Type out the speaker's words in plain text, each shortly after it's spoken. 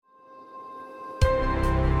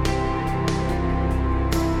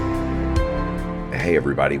Hey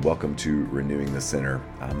everybody, welcome to Renewing the Center.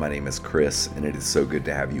 My name is Chris, and it is so good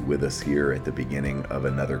to have you with us here at the beginning of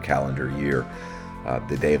another calendar year.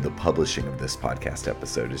 The day of the publishing of this podcast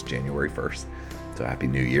episode is January 1st, so Happy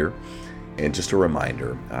New Year. And just a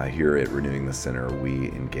reminder, here at Renewing the Center, we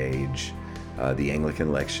engage the Anglican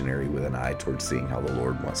lectionary with an eye towards seeing how the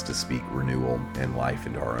Lord wants to speak renewal and life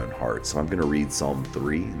into our own hearts. So I'm going to read Psalm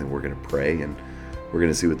 3, and then we're going to pray, and we're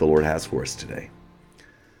going to see what the Lord has for us today.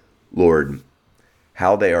 Lord,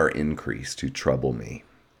 how they are increased who trouble me.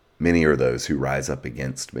 Many are those who rise up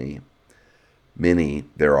against me. Many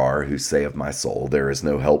there are who say of my soul, there is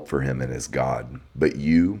no help for him in his God. But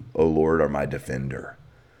you, O Lord, are my defender.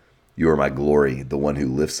 You are my glory, the one who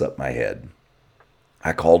lifts up my head.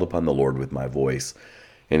 I called upon the Lord with my voice,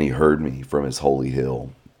 and he heard me from his holy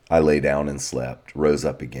hill. I lay down and slept, rose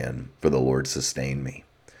up again, for the Lord sustained me.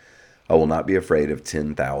 I will not be afraid of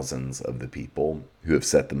 10,000s of the people who have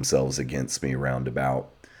set themselves against me round about.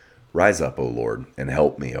 Rise up, O Lord, and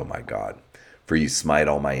help me, O my God. For you smite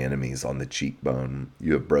all my enemies on the cheekbone.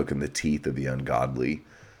 You have broken the teeth of the ungodly.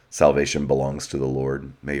 Salvation belongs to the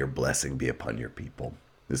Lord. May your blessing be upon your people.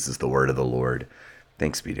 This is the word of the Lord.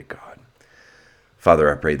 Thanks be to God.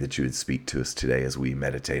 Father, I pray that you would speak to us today as we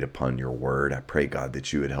meditate upon your word. I pray, God,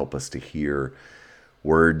 that you would help us to hear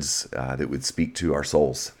words that would speak to our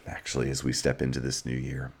souls, actually, as we step into this new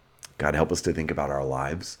year. God, help us to think about our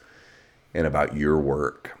lives and about your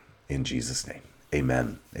work. In Jesus' name,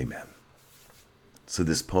 amen. Amen. So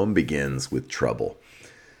this poem begins with trouble.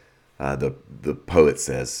 The poet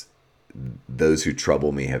says, those who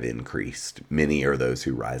trouble me have increased. Many are those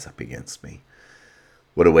who rise up against me.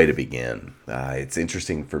 What a way to begin. It's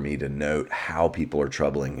interesting for me to note how people are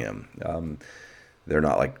troubling him. They're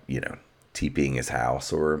not like, TPing his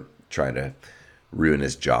house or trying to ruin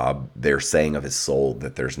his job. They're saying of his soul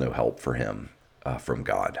that there's no help for him from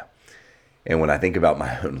God. And when I think about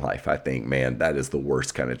my own life, I think, man, that is the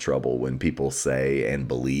worst kind of trouble when people say and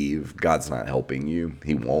believe God's not helping you.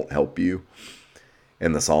 He won't help you.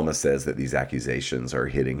 And the psalmist says that these accusations are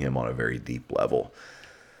hitting him on a very deep level.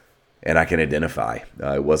 And I can identify.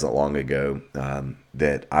 It wasn't long ago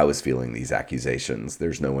that I was feeling these accusations.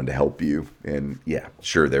 There's no one to help you. And yeah,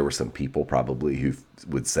 sure, there were some people probably who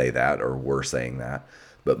would say that or were saying that.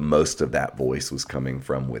 But most of that voice was coming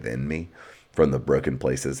from within me, from the broken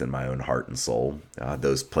places in my own heart and soul.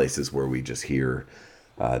 Those places where we just hear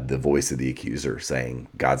the voice of the accuser saying,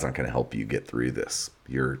 God's not going to help you get through this.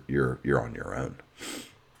 You're on your own.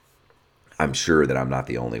 I'm sure that I'm not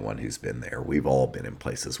the only one who's been there. We've all been in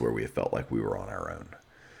places where we have felt like we were on our own.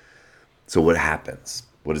 So what happens?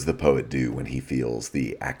 What does the poet do when he feels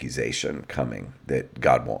the accusation coming that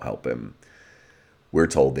God won't help him? We're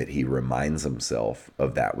told that he reminds himself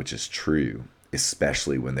of that which is true,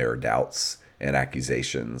 especially when there are doubts and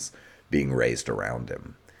accusations being raised around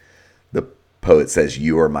him. The poet says,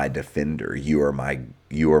 you are my defender. You are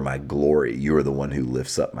my glory. You are the one who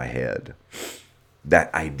lifts up my head.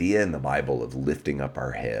 That idea in the Bible of lifting up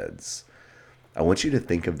our heads, I want you to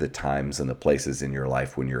think of the times and the places in your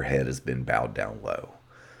life when your head has been bowed down low.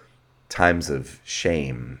 Times of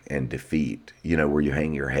shame and defeat, where you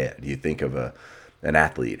hang your head. You think of an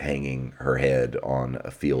athlete hanging her head on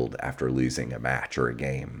a field after losing a match or a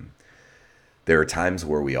game. There are times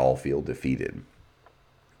where we all feel defeated.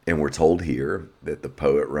 And we're told here that the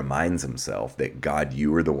poet reminds himself that God,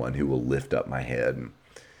 you are the one who will lift up my head.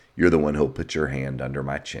 You're the one who'll put your hand under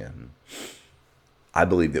my chin. I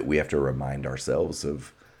believe that we have to remind ourselves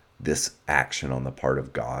of this action on the part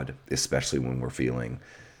of God, especially when we're feeling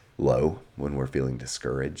low, when we're feeling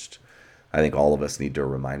discouraged. I think all of us need to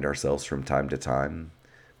remind ourselves from time to time,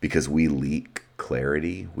 because we leak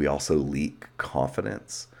clarity. We also leak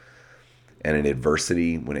confidence. And in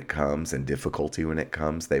adversity, when it comes, and difficulty when it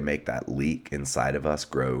comes, they make that leak inside of us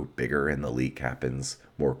grow bigger, and the leak happens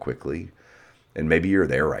more quickly. And maybe you're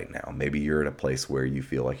there right now. Maybe you're in a place where you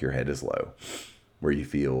feel like your head is low, where you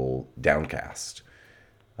feel downcast.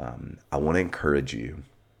 I want to encourage you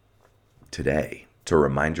today to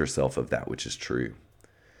remind yourself of that which is true.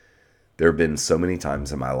 There have been so many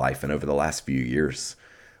times in my life and over the last few years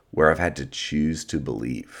where I've had to choose to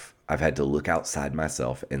believe. I've had to look outside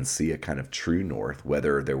myself and see a kind of true north,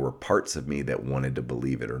 whether there were parts of me that wanted to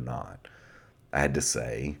believe it or not. I had to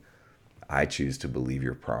say, I choose to believe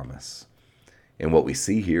your promise. And what we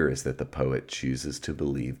see here is that the poet chooses to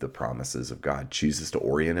believe the promises of God, chooses to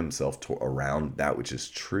orient himself around that which is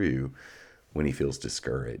true when he feels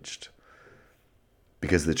discouraged.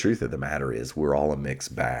 Because the truth of the matter is we're all a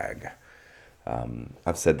mixed bag.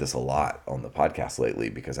 I've said this a lot on the podcast lately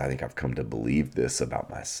because I think I've come to believe this about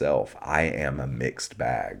myself. I am a mixed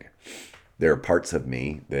bag. There are parts of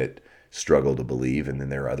me that struggle to believe, and then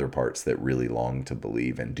there are other parts that really long to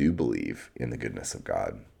believe and do believe in the goodness of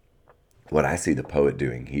God. What I see the poet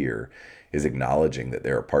doing here is acknowledging that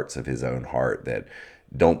there are parts of his own heart that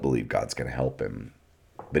don't believe God's going to help him,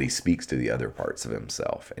 but he speaks to the other parts of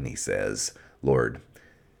himself, and he says, Lord,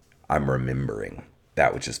 I'm remembering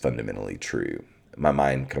that which is fundamentally true. My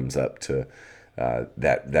mind comes up to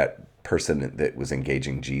that person that was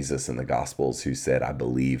engaging Jesus in the Gospels who said, I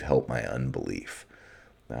believe, help my unbelief.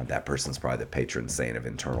 That person's probably the patron saint of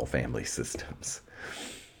internal family systems.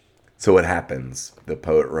 So what happens? The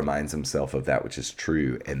poet reminds himself of that which is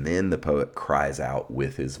true, and then the poet cries out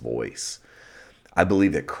with his voice. I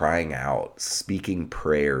believe that crying out, speaking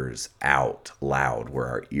prayers out loud where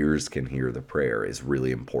our ears can hear the prayer is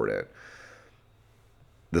really important.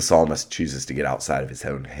 The psalmist chooses to get outside of his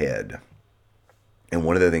own head. And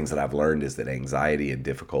one of the things that I've learned is that anxiety and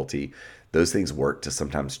difficulty, those things work to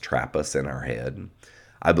sometimes trap us in our head.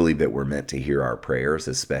 I believe that we're meant to hear our prayers,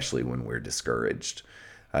 especially when we're discouraged.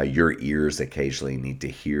 Your ears occasionally need to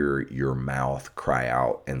hear your mouth cry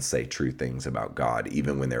out and say true things about God,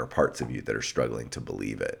 even when there are parts of you that are struggling to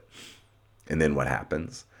believe it. And then what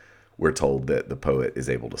happens? We're told that the poet is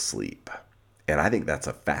able to sleep. And I think that's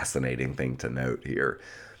a fascinating thing to note here.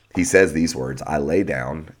 He says these words, I lay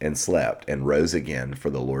down and slept and rose again, for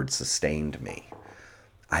the Lord sustained me.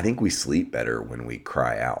 I think we sleep better when we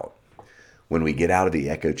cry out. When we get out of the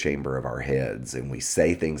echo chamber of our heads and we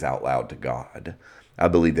say things out loud to God, I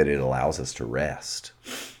believe that it allows us to rest.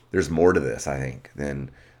 There's more to this, I think,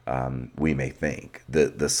 than we may think.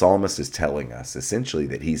 The psalmist is telling us essentially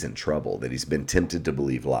that he's in trouble, that he's been tempted to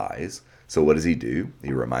believe lies. So what does he do?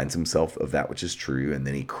 He reminds himself of that which is true, and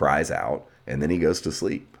then he cries out, and then he goes to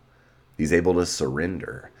sleep. He's able to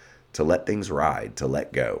surrender, to let things ride, to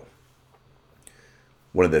let go.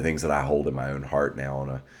 One of the things that I hold in my own heart now on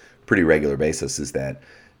a pretty regular basis is that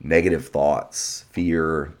negative thoughts,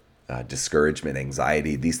 fear, discouragement,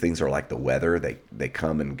 anxiety, these things are like the weather. They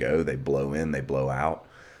come and go. They blow in, they blow out.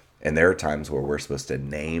 And there are times where we're supposed to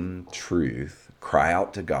name truth, cry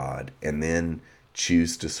out to God, and then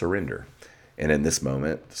choose to surrender. And in this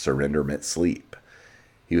moment, surrender meant sleep.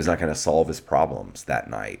 He was not going to solve his problems that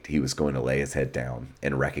night. He was going to lay his head down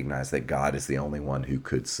and recognize that God is the only one who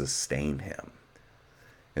could sustain him.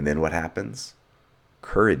 And then what happens?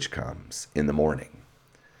 Courage comes in the morning.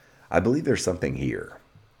 I believe there's something here.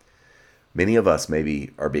 Many of us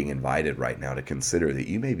maybe are being invited right now to consider that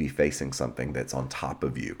you may be facing something that's on top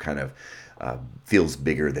of you, kind of feels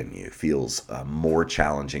bigger than you, feels more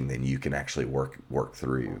challenging than you can actually work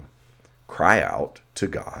through. Cry out to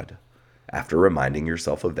God after reminding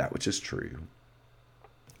yourself of that which is true,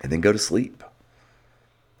 and then go to sleep.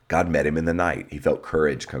 God met him in the night. He felt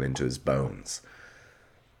courage come into his bones.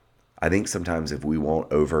 I think sometimes if we won't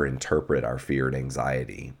overinterpret our fear and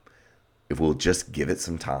anxiety, if we'll just give it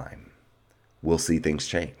some time, we'll see things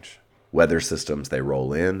change. Weather systems, they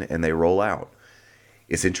roll in and they roll out.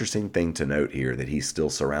 It's an interesting thing to note here that he's still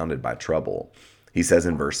surrounded by trouble. He says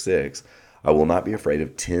in verse 6, I will not be afraid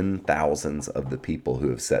of 10,000s of the people who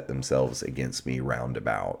have set themselves against me round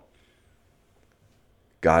about.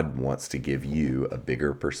 God wants to give you a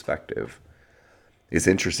bigger perspective. It's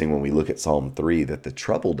interesting when we look at Psalm 3 that the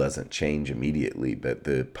trouble doesn't change immediately, but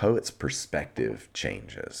the poet's perspective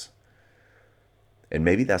changes. And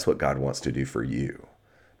maybe that's what God wants to do for you.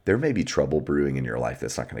 There may be trouble brewing in your life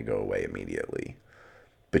that's not going to go away immediately,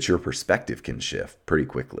 but your perspective can shift pretty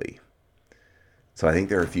quickly. So I think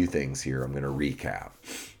there are a few things here I'm going to recap.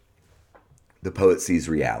 The poet sees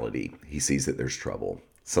reality. He sees that there's trouble.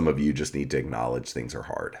 Some of you just need to acknowledge things are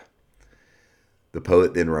hard. The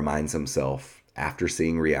poet then reminds himself, after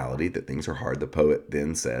seeing reality, that things are hard. The poet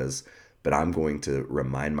then says, but I'm going to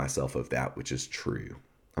remind myself of that which is true.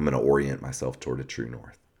 I'm going to orient myself toward a true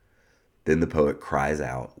north. Then the poet cries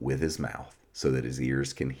out with his mouth so that his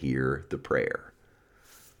ears can hear the prayer.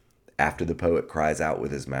 After the poet cries out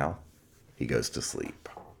with his mouth, he goes to sleep.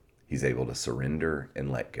 He's able to surrender and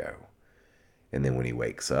let go. And then when he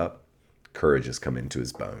wakes up, courage has come into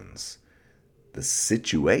his bones. The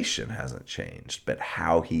situation hasn't changed, but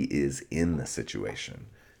how he is in the situation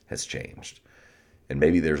has changed. And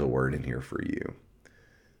maybe there's a word in here for you.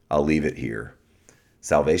 I'll leave it here.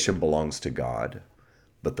 Salvation belongs to God,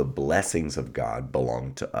 but the blessings of God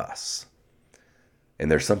belong to us. And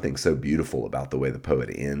there's something so beautiful about the way the poet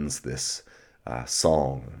ends this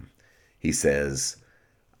song. He says,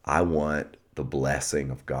 I want the blessing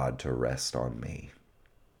of God to rest on me.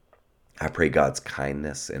 I pray God's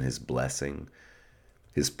kindness and his blessing,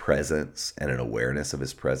 his presence, and an awareness of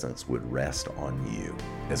his presence would rest on you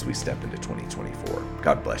as we step into 2024.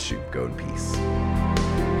 God bless you. Go in peace.